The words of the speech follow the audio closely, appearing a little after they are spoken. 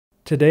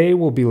Today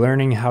we'll be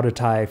learning how to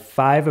tie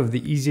 5 of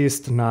the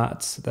easiest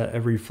knots that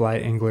every fly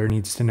angler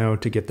needs to know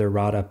to get their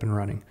rod up and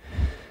running.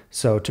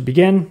 So to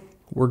begin,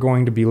 we're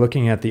going to be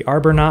looking at the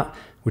arbor knot,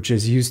 which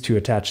is used to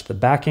attach the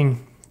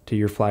backing to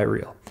your fly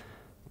reel.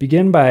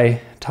 Begin by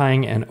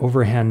tying an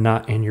overhand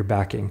knot in your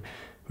backing,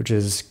 which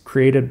is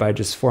created by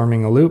just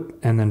forming a loop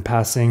and then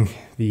passing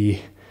the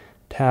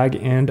tag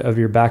end of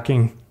your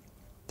backing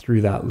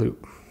through that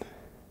loop.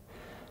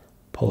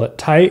 Pull it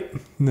tight,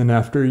 and then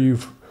after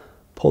you've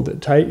pulled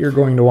it tight, you're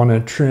going to want to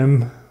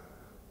trim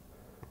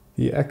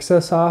the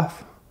excess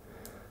off.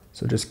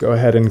 So just go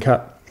ahead and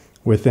cut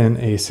within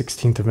a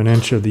 1/16 of an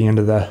inch of the end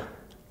of the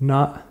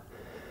knot,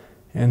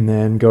 and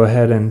then go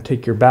ahead and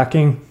take your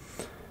backing,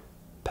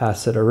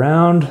 pass it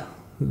around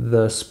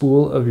the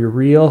spool of your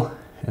reel,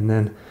 and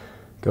then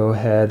go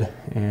ahead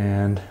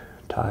and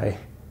tie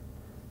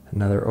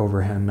another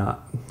overhand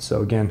knot.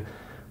 So again,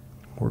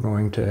 we're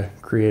going to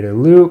create a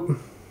loop,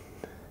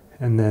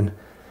 and then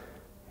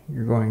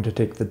you're going to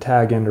take the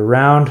tag end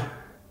around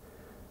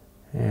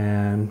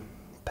and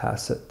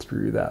pass it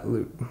through that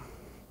loop.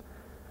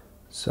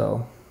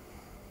 So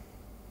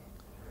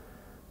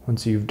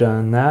once you've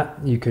done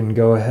that, you can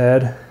go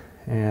ahead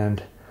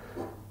and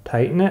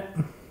tighten it.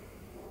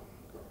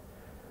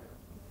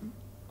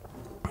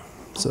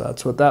 So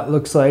that's what that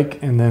looks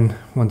like. And then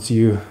once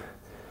you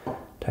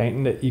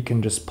tightened it, you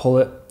can just pull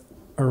it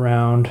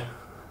around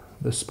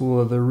the spool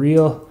of the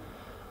reel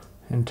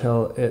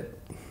until it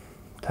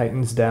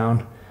tightens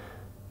down.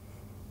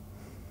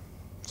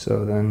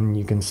 So then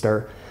you can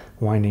start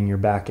winding your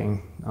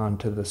backing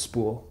onto the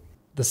spool.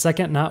 The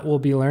second knot we'll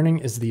be learning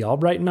is the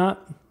Albright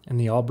knot, and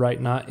the Albright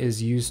knot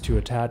is used to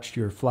attach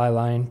your fly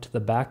line to the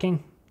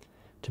backing.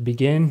 To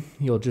begin,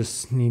 you'll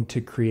just need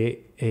to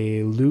create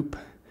a loop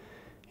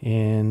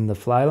in the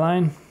fly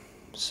line.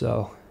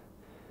 So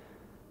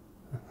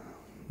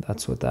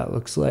that's what that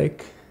looks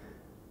like.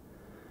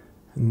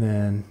 And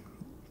then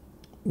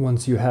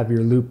once you have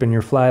your loop in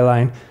your fly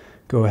line,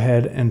 go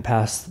ahead and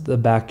pass the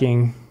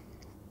backing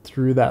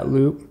through that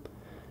loop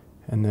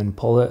and then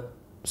pull it.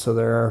 So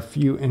there are a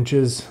few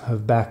inches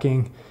of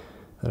backing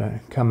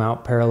that come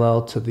out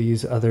parallel to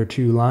these other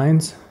 2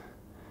 lines.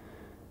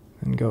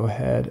 And go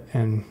ahead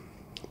and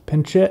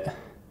pinch it,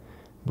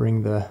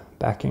 bring the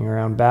backing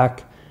around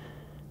back,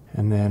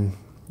 and then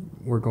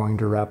we're going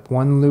to wrap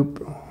one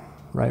loop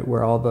right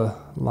where all the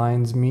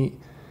lines meet,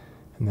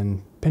 and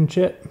then pinch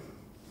it.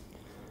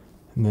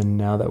 And then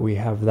now that we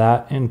have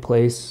that in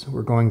place,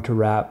 we're going to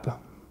wrap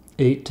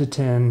 8 to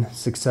 10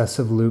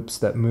 successive loops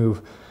that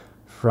move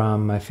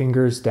from my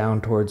fingers down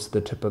towards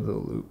the tip of the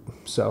loop.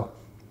 So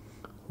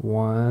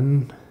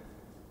 1,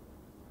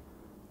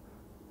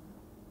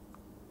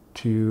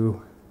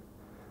 2,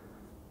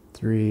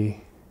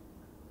 3,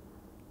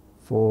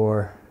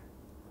 4,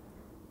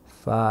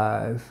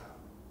 5,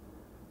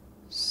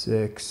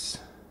 6,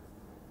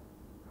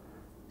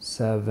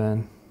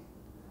 7,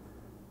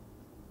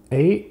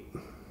 8.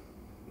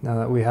 Now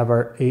that we have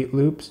our 8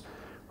 loops,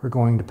 we're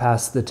going to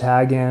pass the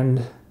tag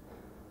end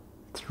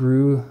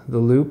through the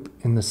loop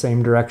in the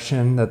same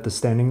direction that the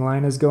standing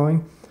line is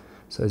going.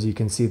 So as you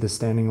can see, the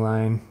standing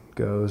line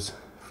goes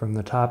from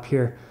the top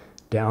here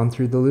down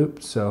through the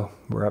loop. So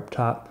we're up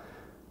top,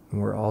 and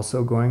we're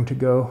also going to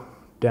go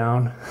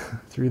down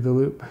through the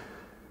loop.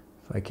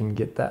 If I can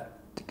get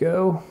that to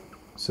go.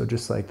 So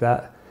just like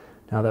that.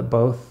 Now that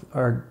both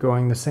are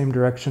going the same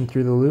direction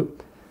through the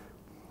loop,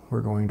 we're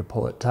going to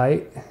pull it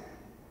tight.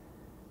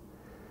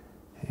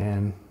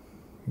 And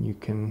you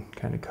can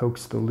kind of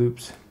coax the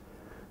loops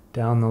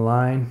down the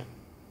line,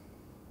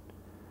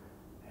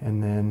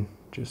 and then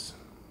just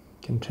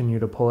continue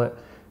to pull it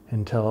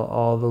until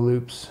all the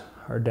loops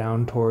are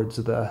down towards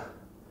the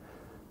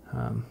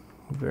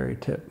very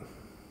tip.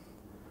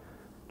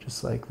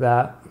 Just like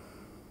that.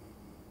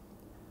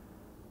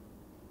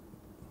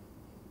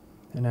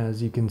 And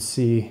as you can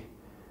see,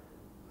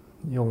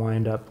 you'll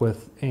wind up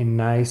with a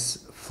nice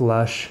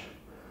flush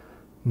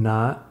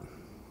knot.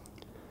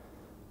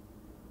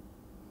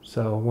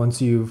 So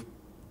once you've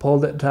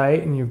pulled it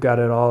tight and you've got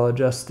it all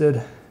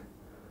adjusted,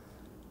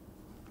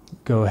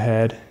 go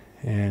ahead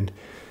and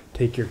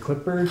take your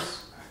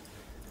clippers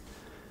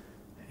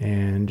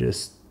and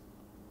just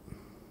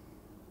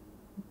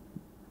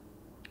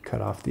cut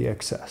off the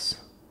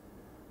excess.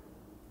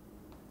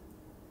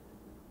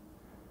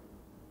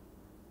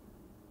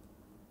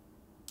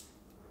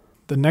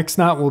 The next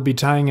knot we'll be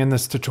tying in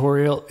this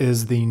tutorial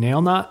is the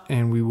nail knot,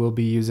 and we will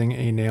be using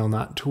a nail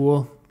knot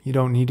tool. You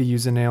don't need to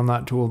use a nail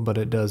knot tool, but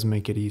it does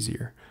make it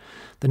easier.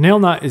 The nail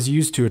knot is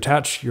used to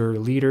attach your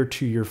leader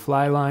to your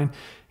fly line,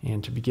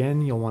 and to begin,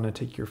 you'll want to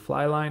take your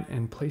fly line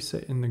and place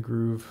it in the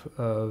groove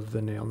of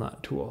the nail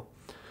knot tool.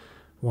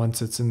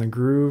 Once it's in the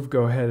groove,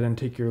 go ahead and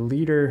take your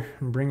leader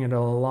and bring it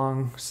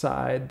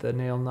alongside the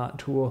nail knot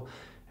tool,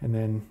 and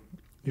then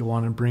you'll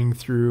want to bring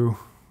through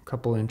a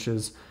couple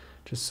inches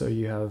just so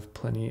you have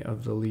plenty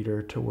of the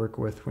leader to work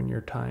with when you're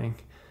tying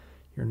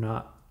your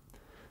knot.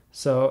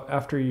 So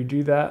after you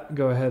do that,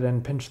 go ahead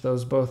and pinch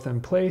those both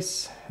in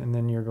place, and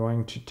then you're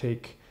going to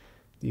take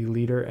the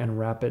leader and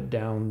wrap it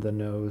down the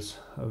nose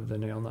of the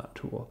nail nut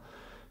tool.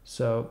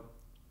 So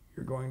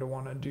you're going to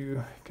want to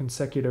do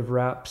consecutive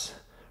wraps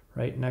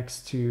right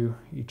next to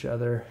each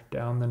other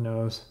down the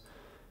nose,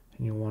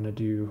 and you'll want to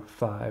do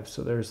 5.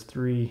 So there's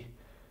 3,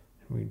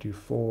 and we do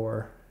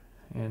 4,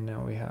 and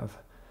now we have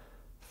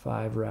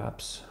 5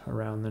 wraps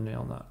around the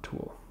nail nut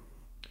tool.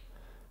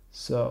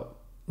 So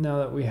now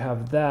that we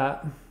have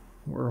that,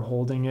 we're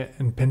holding it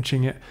and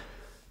pinching it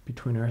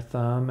between our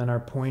thumb and our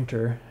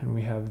pointer, and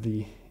we have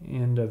the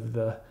end of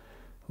the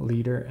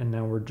leader, and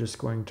now we're just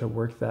going to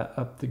work that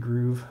up the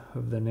groove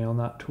of the nail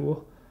nut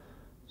tool.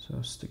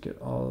 So stick it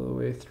all the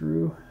way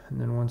through, and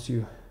then once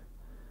you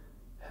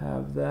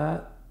have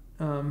that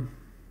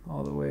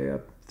all the way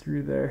up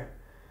through there,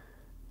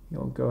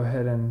 you'll go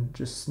ahead and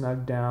just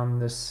snug down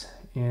this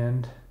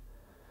end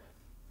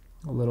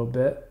a little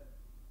bit,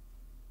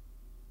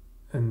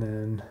 and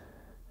then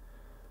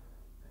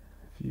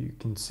if you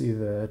can see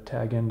the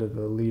tag end of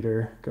the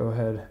leader, go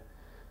ahead,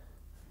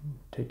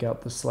 take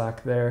out the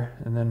slack there,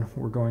 and then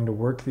we're going to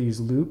work these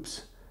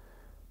loops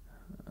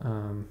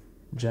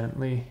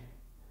gently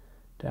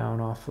down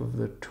off of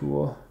the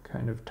tool,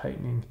 kind of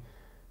tightening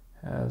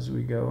as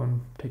we go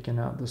and taking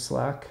out the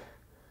slack.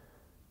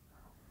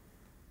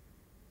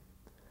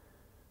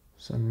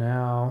 So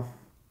now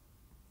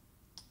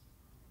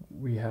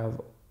we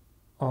have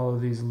all of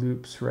these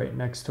loops right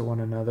next to one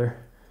another,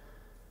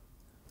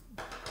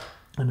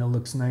 and it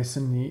looks nice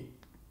and neat.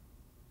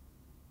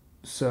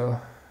 So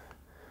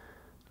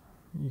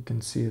you can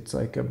see it's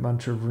like a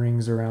bunch of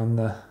rings around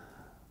the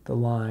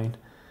line.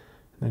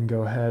 And then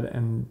go ahead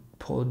and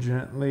pull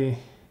gently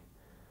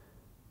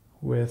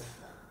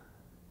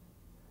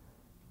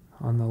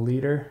on the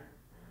leader,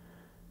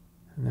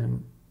 and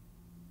then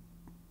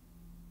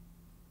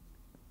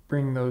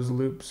bring those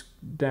loops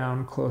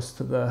down close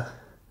to the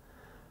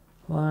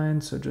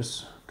line. So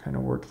just kind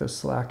of work the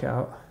slack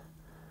out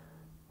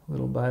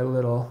little by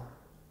little,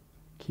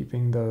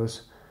 keeping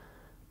those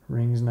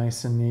rings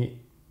nice and neat.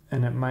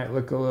 And it might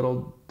look a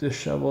little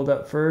disheveled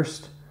at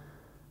first,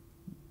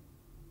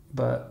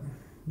 but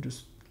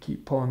just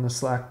keep pulling the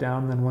slack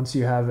down. Then once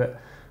you have it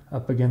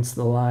up against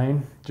the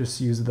line,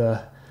 just use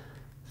the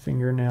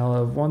fingernail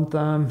of one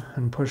thumb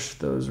and push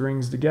those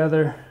rings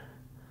together.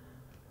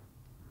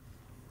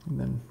 And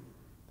then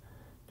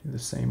do the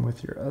same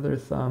with your other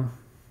thumb.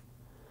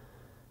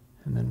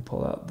 And then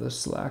pull out the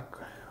slack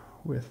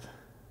with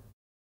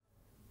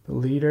the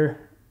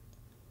leader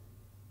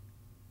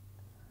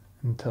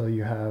until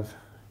you have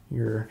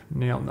your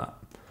nail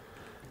nut.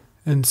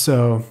 And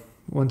so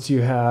once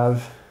you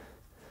have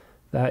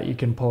that, you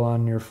can pull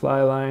on your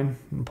fly line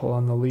and pull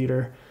on the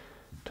leader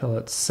till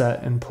it's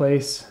set in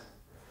place,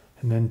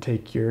 and then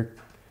take your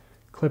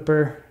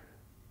clipper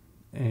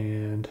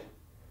and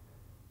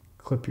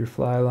clip your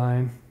fly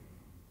line,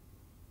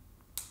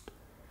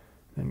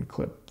 and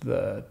clip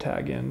the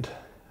tag end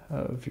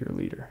of your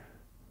leader.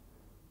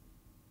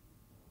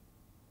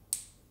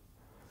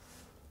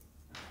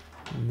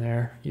 And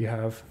there you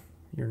have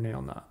your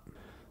nail knot.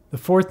 The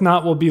fourth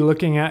knot we'll be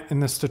looking at in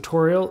this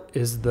tutorial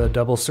is the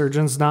double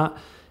surgeon's knot,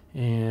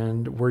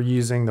 and we're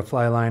using the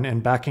fly line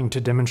and backing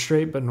to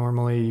demonstrate, but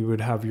normally you would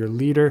have your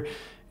leader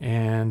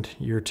and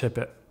your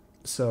tippet.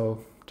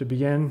 So to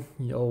begin,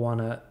 you'll want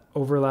to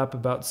overlap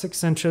about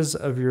 6 inches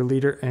of your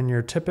leader and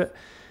your tippet,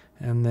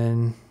 and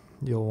then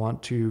you'll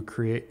want to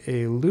create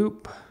a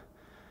loop,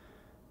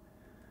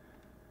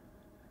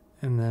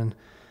 and then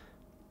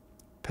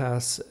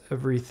pass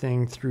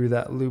everything through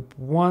that loop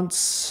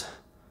once,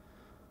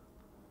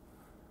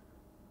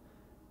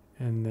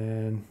 and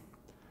then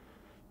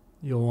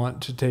you'll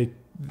want to take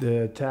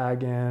the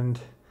tag end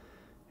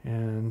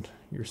and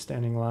your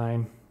standing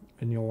line,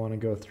 and you'll want to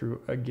go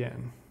through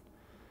again.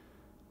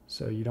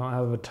 So you don't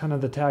have a ton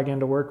of the tag end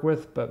to work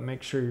with, but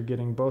make sure you're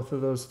getting both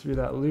of those through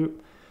that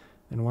loop.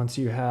 And once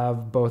you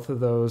have both of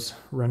those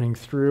running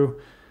through,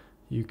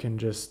 you can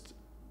just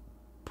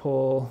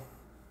pull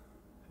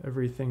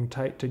everything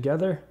tight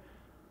together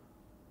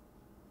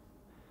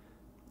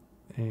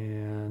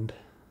and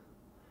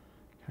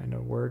kind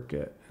of work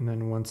it. And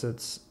then once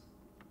it's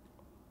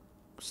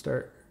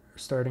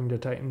starting to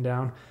tighten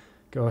down,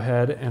 go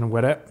ahead and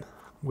wet it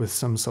with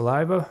some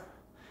saliva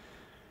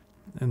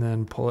and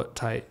then pull it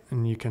tight,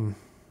 and you can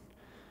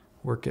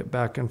work it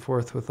back and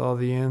forth with all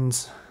the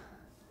ends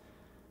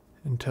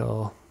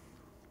until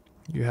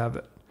you have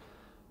it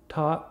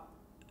taut,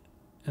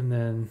 and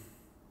then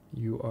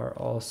you are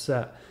all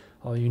set.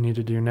 All you need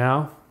to do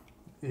now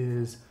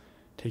is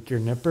take your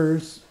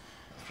nippers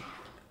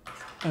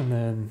and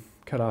then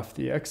cut off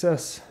the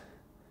excess,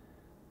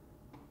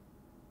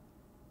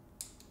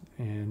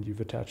 and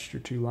you've attached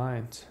your 2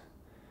 lines.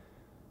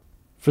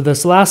 For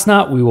this last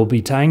knot, we will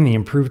be tying the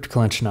improved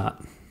clinch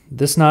knot.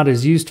 This knot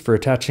is used for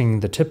attaching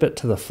the tippet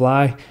to the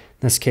fly. In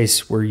this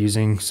case, we're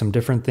using some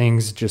different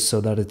things just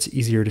so that it's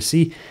easier to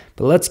see,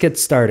 but let's get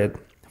started.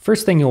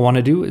 First thing you'll want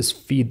to do is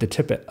feed the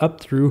tippet up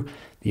through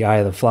the eye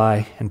of the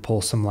fly and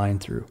pull some line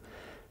through.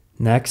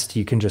 Next,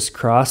 you can just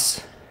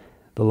cross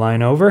the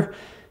line over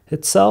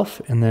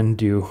itself and then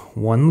do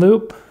 1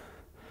 loop,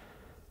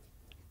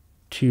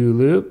 2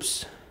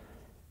 loops,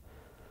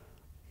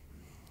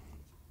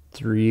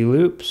 3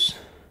 loops,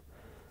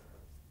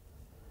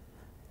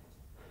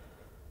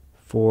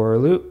 4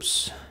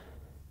 loops.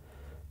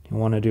 You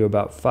want to do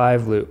about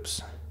 5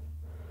 loops.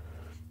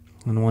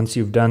 And once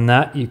you've done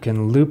that, you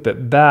can loop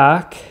it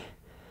back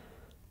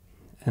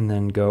and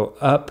then go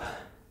up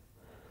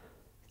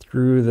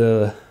through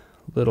the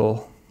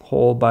little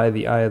hole by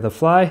the eye of the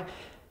fly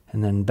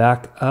and then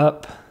back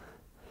up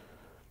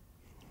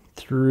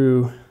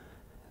through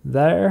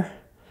there.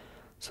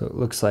 So it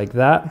looks like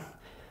that.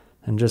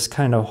 And just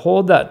kind of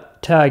hold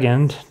that tag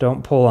end,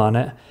 don't pull on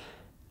it.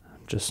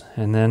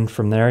 And then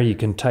from there you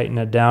can tighten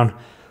it down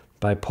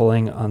by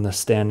pulling on the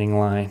standing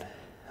line.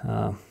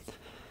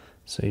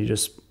 So you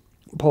just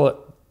pull it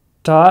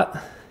taut,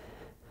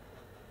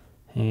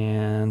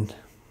 and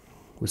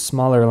with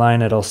smaller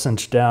line it'll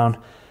cinch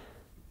down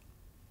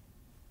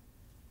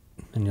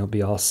and you'll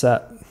be all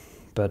set.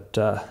 But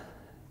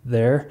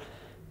there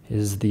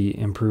is the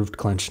improved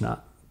clinch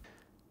knot.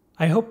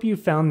 I hope you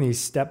found these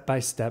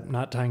step-by-step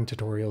knot tying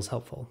tutorials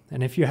helpful.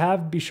 And if you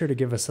have, be sure to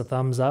give us a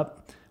thumbs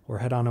up or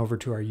head on over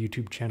to our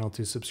YouTube channel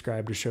to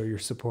subscribe to show your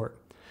support.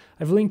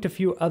 I've linked a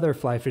few other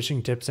fly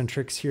fishing tips and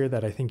tricks here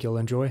that I think you'll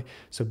enjoy,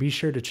 so be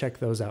sure to check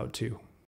those out too.